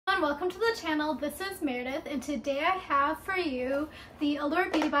everyone, welcome to the channel. This is Meredith and today I have for you the Allure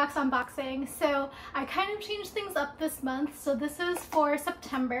Beauty Box unboxing. So I kind of changed things up this month, so this is for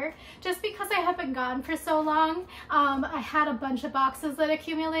September. Just because I have been gone for so long, I had a bunch of boxes that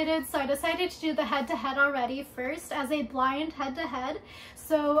accumulated, so I decided to do the head-to-head already first as a blind head-to-head.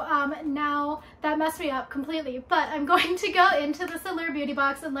 So now that messed me up completely, but I'm going to go into this Allure Beauty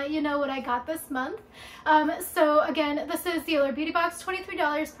Box and let you know what I got this month. So again, this is the Allure Beauty Box,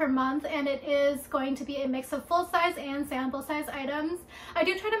 $23 per month, and it is going to be a mix of full-size and sample-size items. I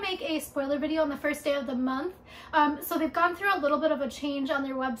do try to make a spoiler video on the first day of the month, so they've gone through a little bit of a change on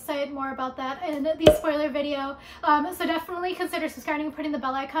their website, more about that in the spoiler video. So definitely consider subscribing and putting the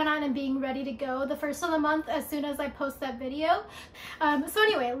bell icon on and being ready to go the first of the month as soon as I post that video. So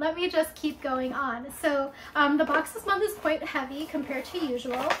anyway, let me just keep going on. So the box this month is quite heavy compared to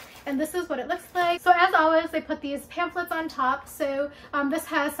usual, and this is what it looks like. So as always, they put these pamphlets on top. So this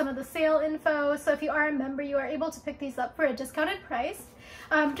has some of the sale info. So if you are a member, you are able to pick these up for a discounted price.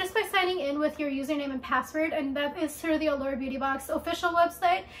 Just by signing in with your username and password, and that is through the Allure Beauty Box official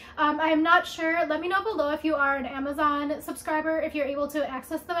website. I am not sure. Let me know below if you are an Amazon subscriber, if you're able to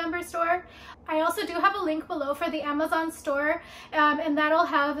access the member store. I also do have a link below for the Amazon store, and that'll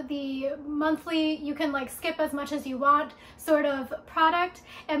have the monthly, you can like skip as much as you want sort of product.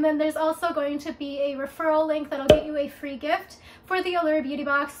 And then there's also going to be a referral link that'll get you a free gift for the Allure Beauty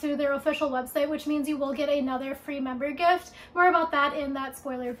Box through their official website, which means you will get another free member gift. More about that in that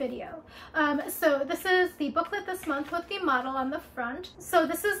spoiler video. So this is the booklet this month with the model on the front. So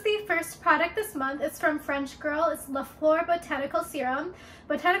this is the first product this month. It's from French Girl. It's La Fleur Botanical Serum.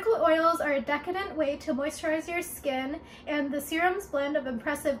 Botanical oils are a decadent way to moisturize your skin, and the serum's blend of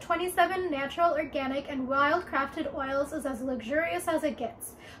impressive 27 natural, organic, and wild-crafted oils is as luxurious as it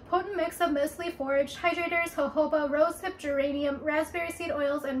gets. Potent mix of mostly foraged hydrators, jojoba, rosehip, geranium, raspberry seed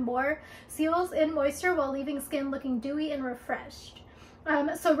oils, and more seals in moisture while leaving skin looking dewy and refreshed.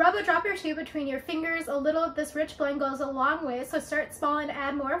 So rub a drop or two between your fingers. A little of this rich blend goes a long way, so start small and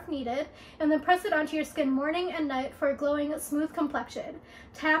add more if needed, and then press it onto your skin morning and night for a glowing, smooth complexion.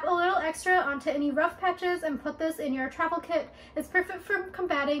 Tap a little extra onto any rough patches and put this in your travel kit. It's perfect for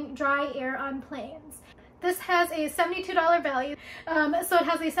combating dry air on planes. This has a $72 value, so it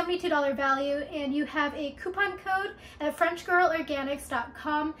has a $72 value, and you have a coupon code at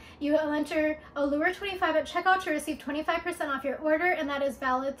FrenchGirlOrganics.com. You will enter Allure25 at checkout to receive 25% off your order, and that is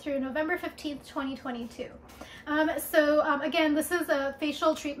valid through November 15th, 2022. Again, this is a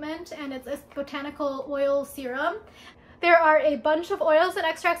facial treatment, and it's a botanical oil serum. There are a bunch of oils and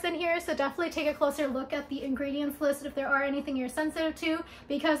extracts in here, so definitely take a closer look at the ingredients list if there are anything you're sensitive to,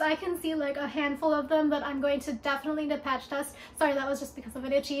 because I can see like a handful of them that I'm going to definitely need to patch test. Sorry, that was just because of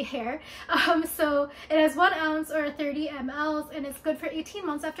an itchy hair. So it has 1 ounce or 30 mLs, and it's good for 18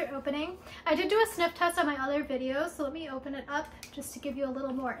 months after opening. I did do a sniff test on my other videos, so let me open it up just to give you a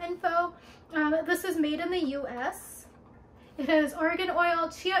little more info. This is made in the US. It has argan oil,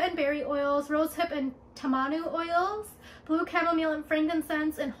 chia and berry oils, rosehip and tamanu oils, blue chamomile and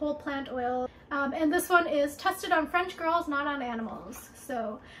frankincense, and whole plant oil. And this one is tested on French girls, not on animals.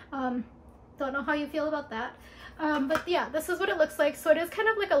 So don't know how you feel about that. But yeah, this is what it looks like. So it is kind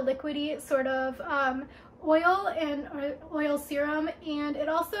of like a liquidy sort of oil and oil serum, and it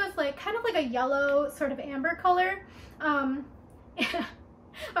also is like kind of like a yellow sort of amber color.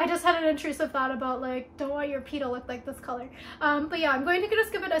 I just had an intrusive thought about like, don't want your pee to look like this color. But yeah, I'm going to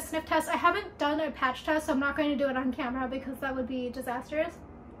just give it a sniff test. I haven't done a patch test, so I'm not going to do it on camera because that would be disastrous.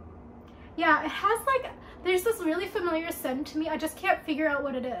 Yeah, it has like, there's this really familiar scent to me. I just can't figure out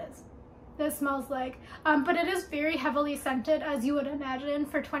what it is. This smells like, but it is very heavily scented, as you would imagine,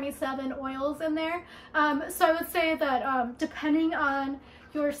 for 27 oils in there. So I would say that depending on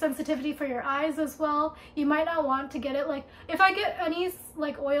your sensitivity for your eyes as well, you might not want to get it like, if I get any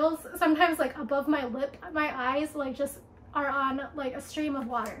like oils sometimes like above my lip, my eyes like just are on like a stream of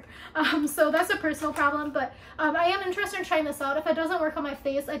water. So that's a personal problem, but I am interested in trying this out. If it doesn't work on my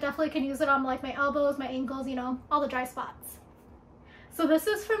face, I definitely can use it on like my elbows, my ankles, you know, all the dry spots. So this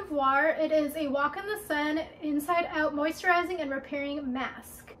is from Voir. It is a walk in the sun, inside out moisturizing and repairing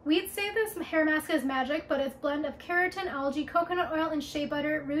mask. We'd say this hair mask is magic, but it's a blend of keratin, algae, coconut oil, and shea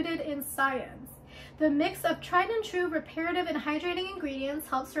butter rooted in science. The mix of tried and true reparative and hydrating ingredients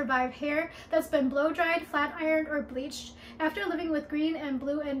helps revive hair that's been blow-dried, flat ironed, or bleached. After living with green and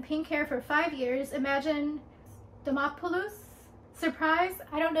blue and pink hair for 5 years, imagine Demopoulos? Surprise?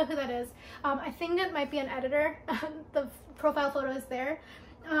 I don't know who that is. I think it might be an editor. The profile photo is there.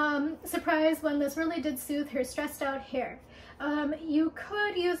 surprised when this really did soothe her stressed out hair. You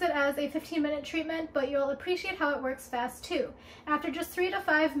could use it as a 15-minute treatment, but you'll appreciate how it works fast too. After just 3 to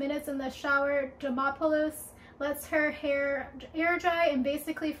 5 minutes in the shower, Demopoulos lets her hair air dry and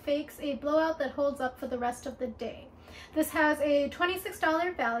basically fakes a blowout that holds up for the rest of the day. This has a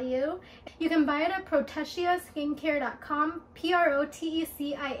 $26 value. You can buy it at proteciaskincare.com,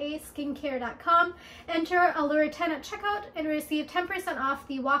 P-R-O-T-E-C-I-A skincare.com. Enter Allure 10 at checkout and receive 10% off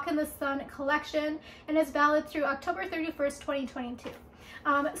the Walk in the Sun collection, and it's valid through October 31st, 2022.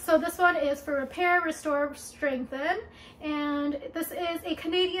 So this one is for Repair, Restore, Strengthen, and this is a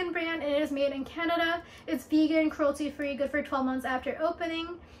Canadian brand and it is made in Canada. It's vegan, cruelty-free, good for 12 months after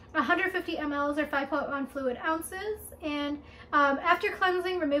opening. 150 mLs or 5.1 fluid ounces, and after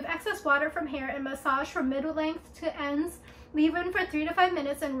cleansing, remove excess water from hair and massage from mid-length to ends. Leave in for 3 to 5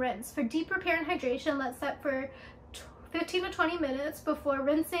 minutes and rinse. For deep repair and hydration, let's set for 15 to 20 minutes before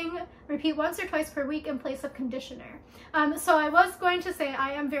rinsing. Repeat once or twice per week in place of conditioner. So I was going to say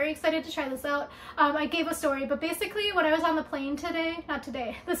I am very excited to try this out. I gave a story, but basically when I was on the plane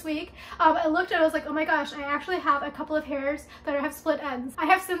this week, I looked and I was like, oh my gosh, I actually have a couple of hairs that have split ends. I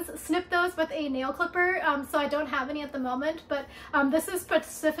have since snipped those with a nail clipper, so I don't have any at the moment, but this is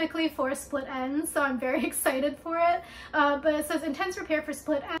specifically for split ends, so I'm very excited for it. But it says intense repair for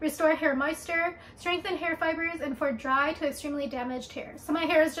split ends, restore hair moisture, strengthen hair fibers, and for dry to extremely damaged hair. So my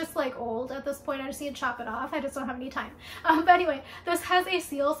hair is just like old at this point. I just need to chop it off. I just don't have any time. But anyway, this has a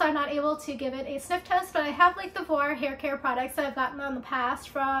seal, so I'm not able to give it a sniff test, but I have like the Voir hair care products that I've gotten in the past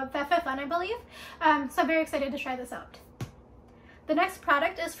from FFN, I believe. So I'm very excited to try this out. The next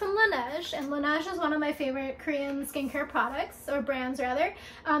product is from Laneige, and Laneige is one of my favorite Korean skincare products, or brands rather.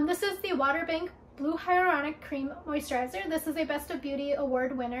 This is the Water Bank Blue Hyaluronic Cream Moisturizer. This is a Best of Beauty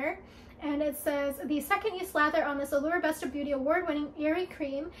Award winner. And it says, the second you slather on this Allure Best of Beauty award-winning airy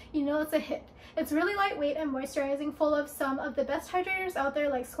cream, you know it's a hit. It's really lightweight and moisturizing, full of some of the best hydrators out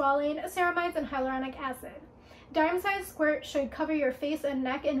there like squalane, ceramides, and hyaluronic acid. Dime-sized squirt should cover your face and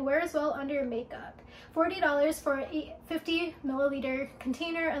neck and wears well under your makeup. $40 for a 50 milliliter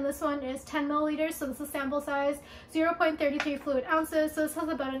container, and this one is 10 milliliters, so this is sample size, 0.33 fluid ounces, so this has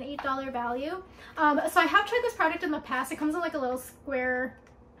about an $8 value. So I have tried this product in the past. It comes in like a little square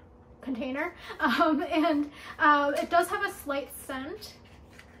container, and it does have a slight scent.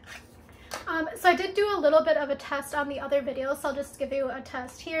 So I did do a little bit of a test on the other video, so I'll just give you a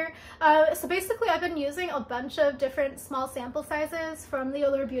test here. So basically I've been using a bunch of different small sample sizes from the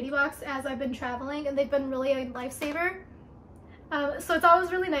Allure Beauty Box as I've been traveling, and they've been really a lifesaver. So it's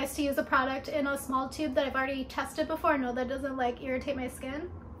always really nice to use a product in a small tube that I've already tested before. I know that doesn't like irritate my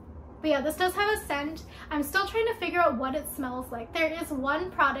skin. But yeah, this does have a scent. I'm still trying to figure out what it smells like. There is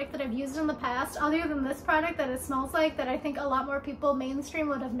one product that I've used in the past, other than this product, that it smells like, that I think a lot more people mainstream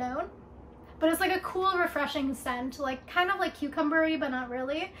would have known. But it's like a cool, refreshing scent, like kind of like cucumbery, but not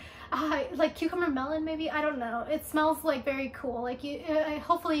really. Like cucumber melon, maybe? I don't know. It smells like very cool. Like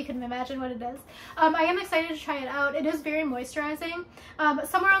hopefully you can imagine what it is. I am excited to try it out. It is very moisturizing.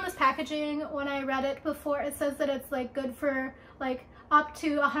 Somewhere on this packaging, when I read it before, it says that it's like good for like up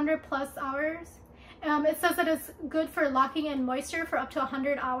to 100 plus hours. It says that it's good for locking in moisture for up to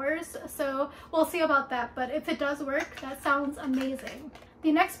 100 hours, so we'll see about that, but if it does work, that sounds amazing.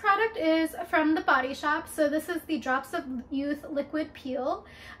 The next product is from The Body Shop. So this is the Drops of Youth Liquid Peel.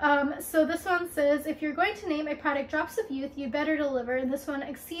 So this one says, if you're going to name a product Drops of Youth, you better deliver, and this one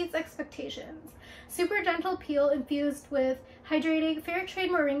exceeds expectations. Super gentle peel infused with hydrating fair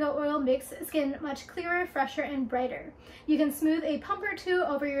trade moringa oil makes skin much clearer, fresher, and brighter. You can smooth a pump or two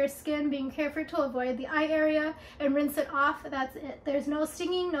over your skin, being careful to avoid the eye area, and rinse it off. That's it. There's no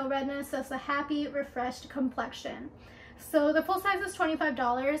stinging, no redness, just a happy, refreshed complexion. So the full size is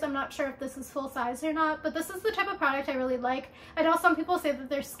 $25. I'm not sure if this is full size or not, but this is the type of product I really like. I know some people say that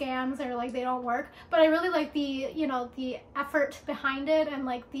they're scams or like they don't work, but I really like the, you know, the effort behind it and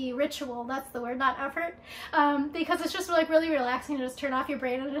like the ritual, that's the word, not effort, because it's just like really relaxing to just turn off your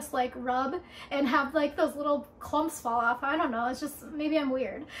brain and just like rub and have like those little clumps fall off. I don't know, it's just, maybe I'm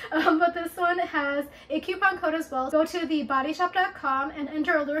weird. But this one has a coupon code as well. Go to thebodyshop.com and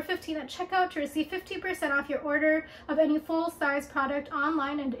enter Allure15 at checkout to receive 50% off your order of any full-size product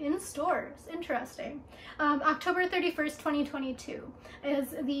online and in stores. Interesting. October 31st, 2022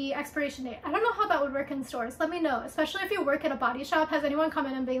 is the expiration date. I don't know how that would work in stores. Let me know, especially if you work at a body shop. Has anyone come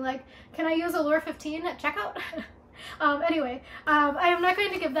in and been like, can I use Allure 15 at checkout? Anyway, I am not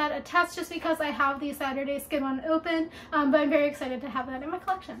going to give that a test just because I have the Saturday Skin one open, but I'm very excited to have that in my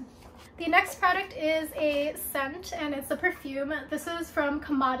collection. The next product is a scent, and it's a perfume. This is from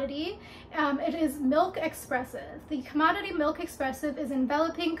Commodity. It is Milk Expressive. The Commodity Milk Expressive is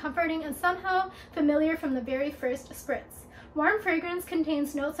enveloping, comforting, and somehow familiar from the very first spritz. Warm fragrance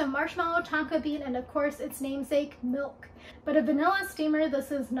contains notes of marshmallow, tonka bean, and of course its namesake, milk. But a vanilla steamer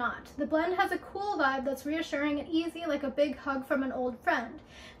this is not. The blend has a cool vibe that's reassuring and easy, like a big hug from an old friend.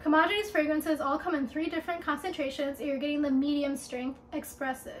 Commodity's fragrances all come in 3 different concentrations, and you're getting the medium strength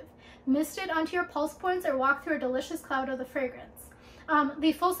expressive. Mist it onto your pulse points or walk through a delicious cloud of the fragrance.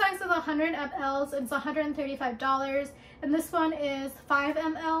 The full size is 100 mLs, and it's $135, and this one is 5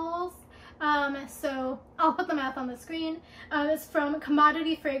 mLs. So I'll put the math on the screen. It's from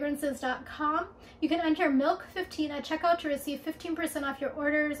commodityfragrances.com. You can enter MILK15 at checkout to receive 15% off your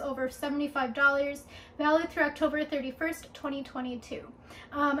orders over $75, valid through October 31st, 2022.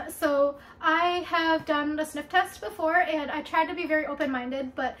 So I have done a sniff test before, and I tried to be very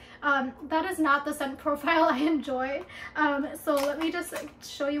open-minded, but that is not the scent profile I enjoy. So let me just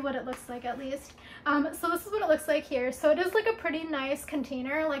show you what it looks like at least. So this is what it looks like here. So it is like a pretty nice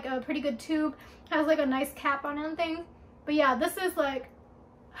container, like a pretty good tube, has like a nice cap on it and thing. But yeah, this is like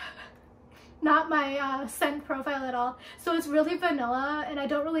not my scent profile at all. So it's really vanilla, and I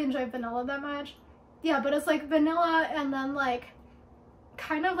don't really enjoy vanilla that much. Yeah, but it's like vanilla and then like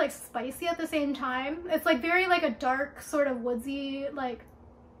kind of like spicy at the same time. It's like very like a dark sort of woodsy like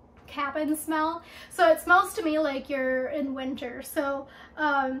cabin smell. So it smells to me like you're in winter. So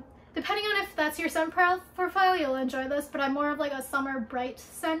depending on if that's your scent profile, you'll enjoy this, but I'm more of like a summer bright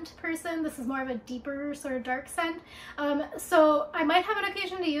scent person. This is more of a deeper sort of dark scent. So I might have an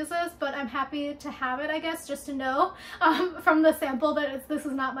occasion to use this, but I'm happy to have it, I guess, just to know from the sample that this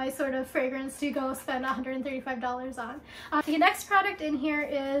is not my sort of fragrance to go spend $135 on. The next product in here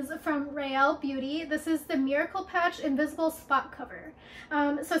is from Real Beauty. This is the Miracle Patch Invisible Spot Cover.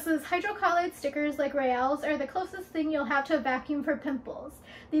 So it says hydrocolloid stickers like Real's are the closest thing you'll have to a vacuum for pimples.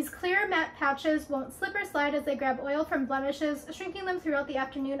 These clear matte patches won't slip or slide as they grab oil from blemishes, shrinking them throughout the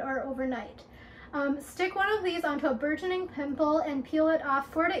afternoon or overnight. Stick one of these onto a burgeoning pimple and peel it off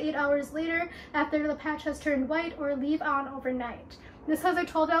 4 to 8 hours later after the patch has turned white, or leave on overnight. This has a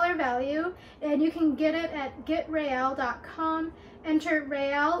 $12 value, and you can get it at getreal.com. Enter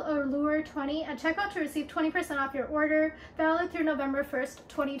Real Allure 20 at checkout to receive 20% off your order, valid through November 1st,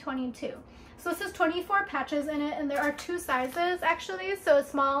 2022. So this is 24 patches in it, and there are 2 sizes actually, so a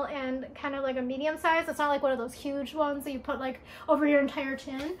small and kind of like a medium size. It's not like one of those huge ones that you put like over your entire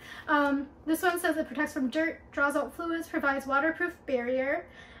chin. This one says it protects from dirt, draws out fluids, provides waterproof barrier.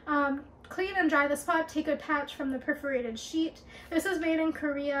 Clean and dry the spot, take a patch from the perforated sheet. This is made in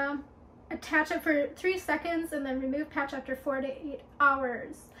Korea. Attach it for 3 seconds and then remove patch after 4 to 8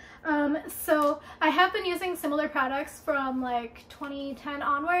 hours. So I have been using similar products from like 2010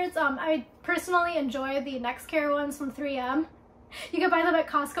 onwards. I personally enjoy the NextCare ones from 3M. You can buy them at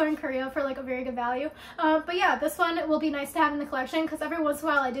Costco in Korea for like a very good value. But yeah, this one will be nice to have in the collection because every once in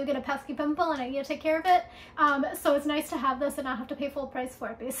a while I do get a pesky pimple and I need to take care of it. So it's nice to have this and not have to pay full price for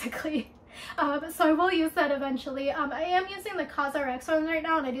it basically. So I will use that eventually. I am using the CosRx ones right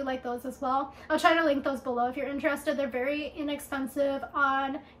now, and I do like those as well. I'll try to link those below if you're interested. They're very inexpensive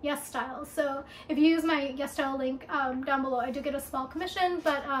on YesStyle. So if you use my YesStyle link down below, I do get a small commission,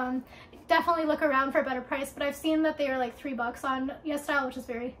 but definitely look around for a better price. But I've seen that they are like $3 on YesStyle, which is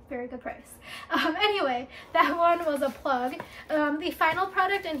very, very good price. Anyway, that one was a plug. The final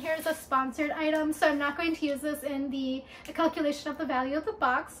product in here is a sponsored item, so I'm not going to use this in the calculation of the value of the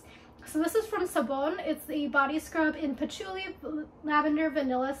box. So this is from Sabon. It's the body scrub in patchouli, lavender,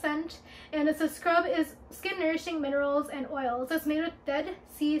 vanilla scent, and it's a scrub is skin nourishing minerals and oils. It's made with dead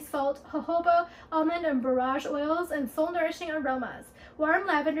sea salt, jojoba, almond, and borage oils, and soul nourishing aromas. Warm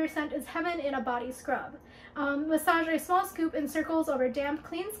lavender scent is heaven in a body scrub. Massage a small scoop in circles over damp,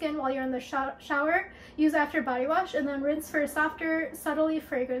 clean skin while you're in the shower. Use after body wash, and then rinse for softer, subtly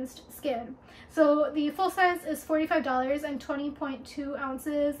fragranced skin. So the full size is $45 and 20.2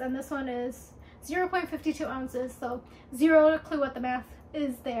 ounces, and this one is 0.52 ounces, so zero clue what the math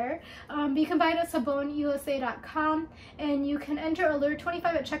is there. You can buy it at sabonusa.com, and you can enter Allure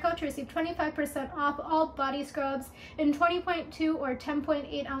 25 at checkout to receive 25% off all body scrubs in 20.2 or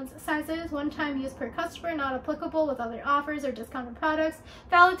 10.8 ounce sizes. One-time use per customer, not applicable with other offers or discounted products.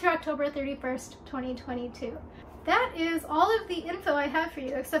 Valid through October 31st, 2022. That is all of the info I have for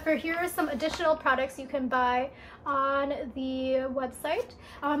you, except for here are some additional products you can buy on the website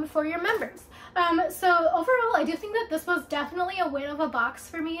for your members. So overall, I do think that this was definitely a win of a box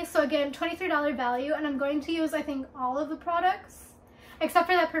for me. So again, $23 value, and I'm going to use, I think, all of the products. except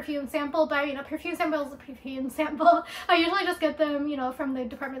for that perfume sample. But I mean, a perfume sample is a perfume sample. I usually just get them, you know, from the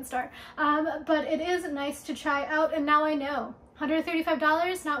department store. But it is nice to try out, and now I know.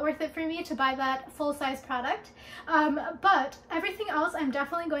 $135, not worth it for me to buy that full-size product. But everything else I'm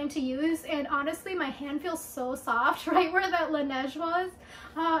definitely going to use, and honestly my hand feels so soft right where that Laneige was.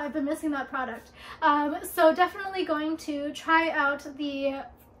 I've been missing that product. So definitely going to try out the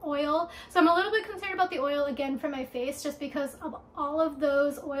oil. So I'm a little bit concerned about the oil again for my face, just because of all of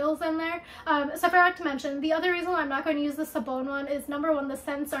those oils in there. So I forgot to mention, the other reason why I'm not going to use the Sabone one is, number one, the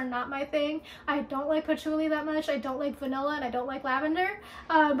scents are not my thing. I don't like patchouli that much, I don't like vanilla, and I don't like lavender.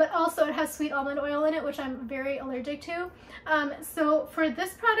 But also it has sweet almond oil in it, which I'm very allergic to. So for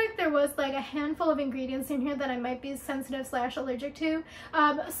this product, there was like a handful of ingredients in here that I might be sensitive / allergic to.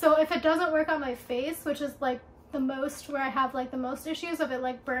 So if it doesn't work on my face, which is like the most where I have like the most issues of it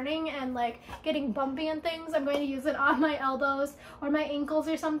like burning and like getting bumpy and things, I'm going to use it on my elbows or my ankles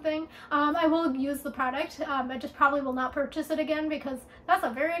or something. I will use the product. I just probably will not purchase it again because that's a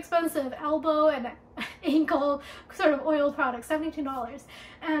very expensive elbow and ankle sort of oil product, $72.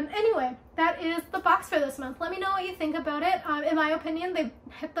 Anyway, that is the box for this month. Let me know what you think about it. In my opinion, they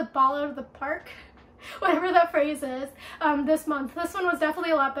hit the ball out of the park. Whatever that phrase is, this month. This one was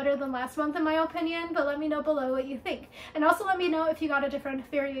definitely a lot better than last month in my opinion, but let me know below what you think. And also let me know if you got a different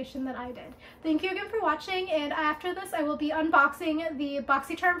variation than I did. Thank you again for watching, and after this I will be unboxing the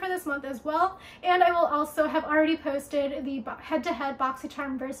BoxyCharm for this month as well, and I will also have already posted the head-to-head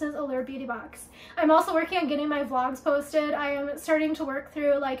BoxyCharm versus Allure Beauty Box. I'm also working on getting my vlogs posted. I am starting to work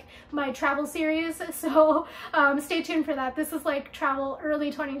through like my travel series, so stay tuned for that. This is like travel early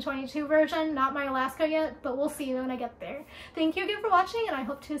 2022 version, not my Alaska yet, but we'll see when I get there. Thank you again for watching, and I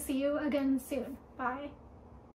hope to see you again soon. Bye.